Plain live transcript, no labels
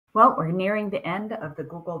Well, we're nearing the end of the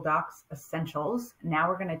Google Docs Essentials. Now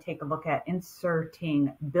we're going to take a look at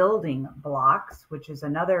inserting building blocks, which is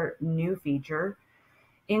another new feature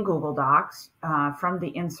in Google Docs. From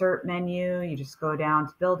the Insert menu, you just go down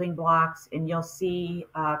to Building Blocks, and you'll see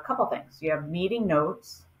a couple things. You have Meeting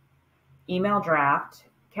Notes, Email Draft,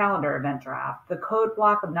 Calendar Event Draft. The code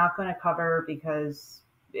block I'm not going to cover because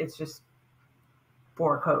it's just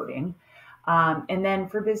for coding. And then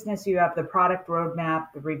for business, you have the product roadmap,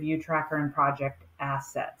 the review tracker, and project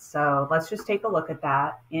assets. So let's just take a look at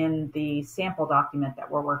that in the sample document that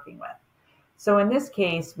we're working with. So in this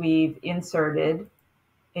case, we've inserted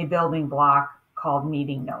a building block called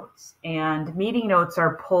meeting notes. And meeting notes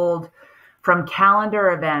are pulled from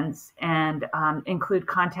calendar events and include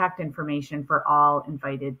contact information for all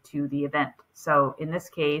invited to the event. So in this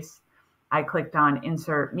case, I clicked on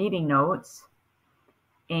Insert Meeting Notes,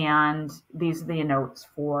 and these are the notes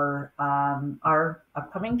for our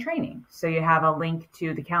upcoming training. So you have a link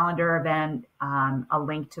to the calendar event, a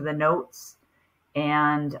link to the notes,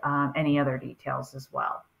 and any other details as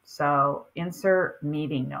well. So insert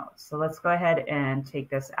meeting notes. So let's go ahead and take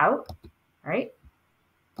this out, all right?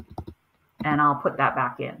 And I'll put that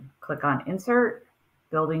back in. Click on Insert,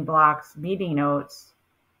 Building Blocks, Meeting Notes,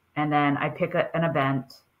 and then I pick an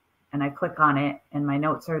event, and I click on it, and my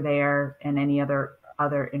notes are there, and any other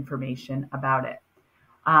information about it.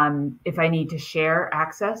 If I need to share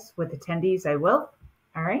access with attendees, I will.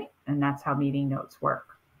 All right, and that's how meeting notes work.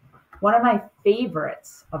 One of my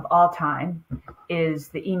favorites of all time is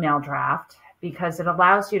the email draft, because it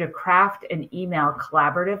allows you to craft an email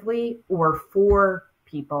collaboratively or for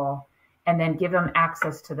people and then give them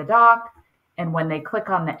access to the doc. And when they click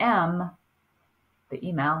on the M, the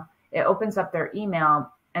email, it opens up their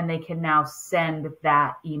email and they can now send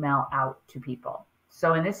that email out to people.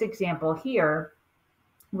 So in this example here,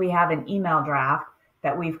 we have an email draft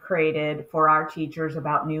that we've created for our teachers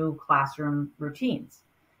about new classroom routines.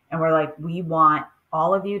 And we're like, we want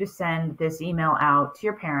all of you to send this email out to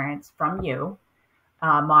your parents from you,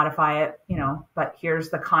 modify it, but here's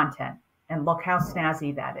the content. And look how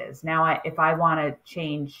snazzy that is. Now, if I want to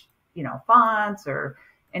change, fonts or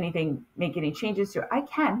anything, make any changes to it, I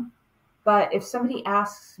can. But if somebody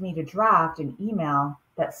asks me to draft an email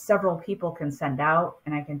that several people can send out,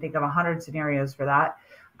 and I can think of 100 scenarios for that,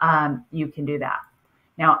 you can do that.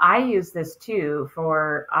 Now, I use this too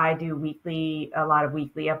I do a lot of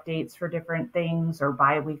weekly updates for different things, or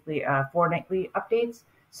bi-weekly, fortnightly updates.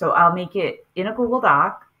 So I'll make it in a Google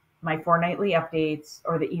Doc, my fortnightly updates,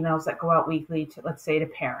 or the emails that go out weekly to, let's say, to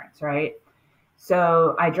parents, right?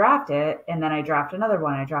 So I draft it, and then I draft another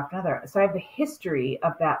one, I draft another. So I have the history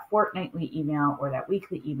of that fortnightly email or that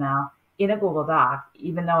weekly email in a Google Doc.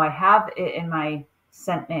 Even though I have it in my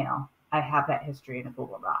sent mail, I have that history in a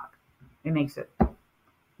Google Doc. It makes it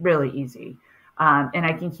really easy. And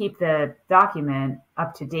I can keep the document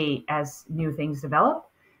up to date as new things develop.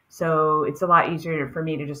 So it's a lot easier for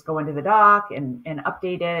me to just go into the doc and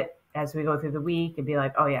update it as we go through the week and be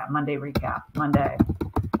like, oh yeah, Monday recap, Monday,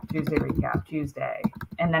 Tuesday recap, Tuesday.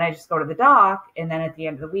 And then I just go to the doc, and then at the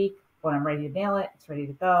end of the week, when I'm ready to nail it, it's ready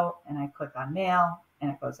to go, and I click on mail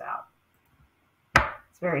and it goes out.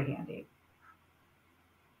 It's very handy.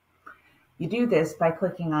 You do this by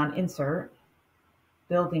clicking on Insert,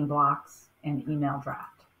 Building Blocks, and Email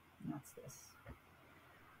Draft. And that's this.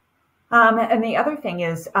 And the other thing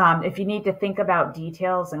is, if you need to think about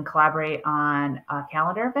details and collaborate on a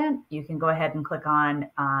calendar event, you can go ahead and click on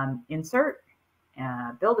Insert,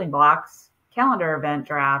 Building Blocks, Calendar Event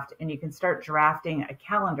Draft, and you can start drafting a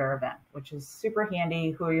calendar event, which is super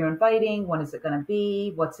handy. Who are you inviting? When is it going to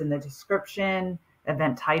be? What's in the description,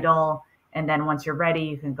 event title? And then once you're ready,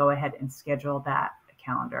 you can go ahead and schedule that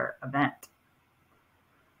calendar event.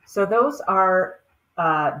 So those are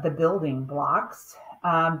the building blocks.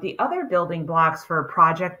 The other building blocks for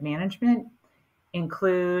project management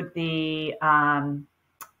include the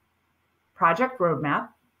project roadmap,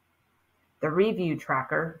 the review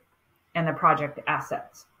tracker, and the project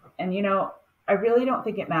assets. And I really don't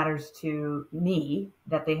think it matters to me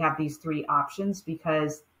that they have these three options,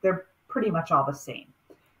 because they're pretty much all the same.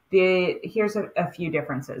 Here's a few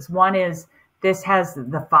differences. One is this has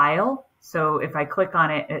the file. So if I click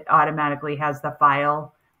on it, it automatically has the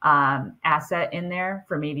file asset in there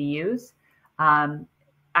for me to use.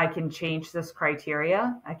 I can change this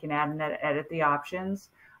criteria. I can add and edit the options.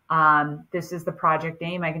 This is the project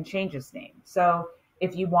name. I can change its name. So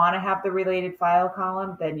if you want to have the related file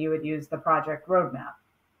column, then you would use the project roadmap.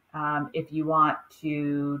 If you want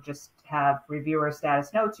to just have reviewer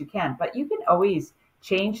status notes, you can. But you can always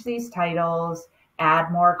change these titles,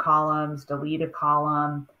 add more columns, delete a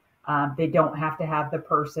column. They don't have to have the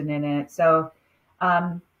person in it. So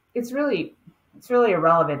um, it's really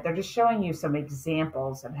irrelevant. They're just showing you some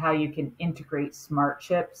examples of how you can integrate smart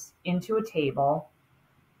chips into a table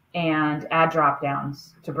and add drop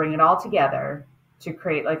downs to bring it all together to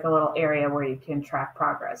create like a little area where you can track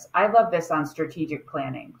progress. I love this on strategic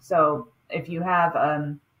planning. So if you have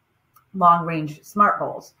long range SMART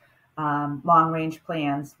goals, long range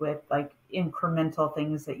plans with like incremental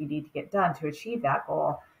things that you need to get done to achieve that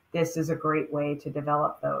goal, this is a great way to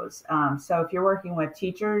develop those. So if you're working with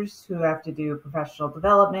teachers who have to do professional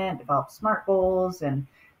development, develop SMART goals, and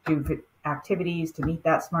do activities to meet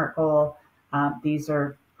that SMART goal, these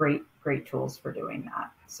are great tools for doing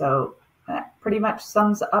that. So that pretty much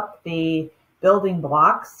sums up the building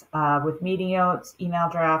blocks with meeting notes, email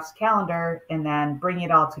drafts, calendar, and then bring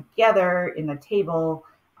it all together in the table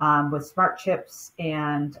with smart chips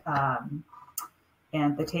and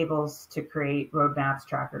the tables to create roadmaps,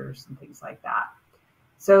 trackers, and things like that.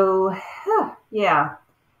 So yeah,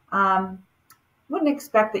 wouldn't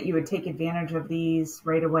expect that you would take advantage of these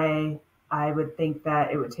right away. I would think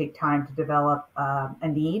that it would take time to develop a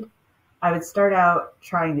need. I would start out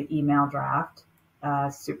trying the email draft.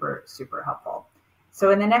 Super helpful.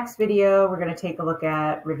 So in the next video, we're going to take a look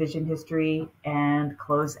at revision history and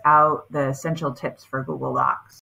close out the essential tips for Google Docs.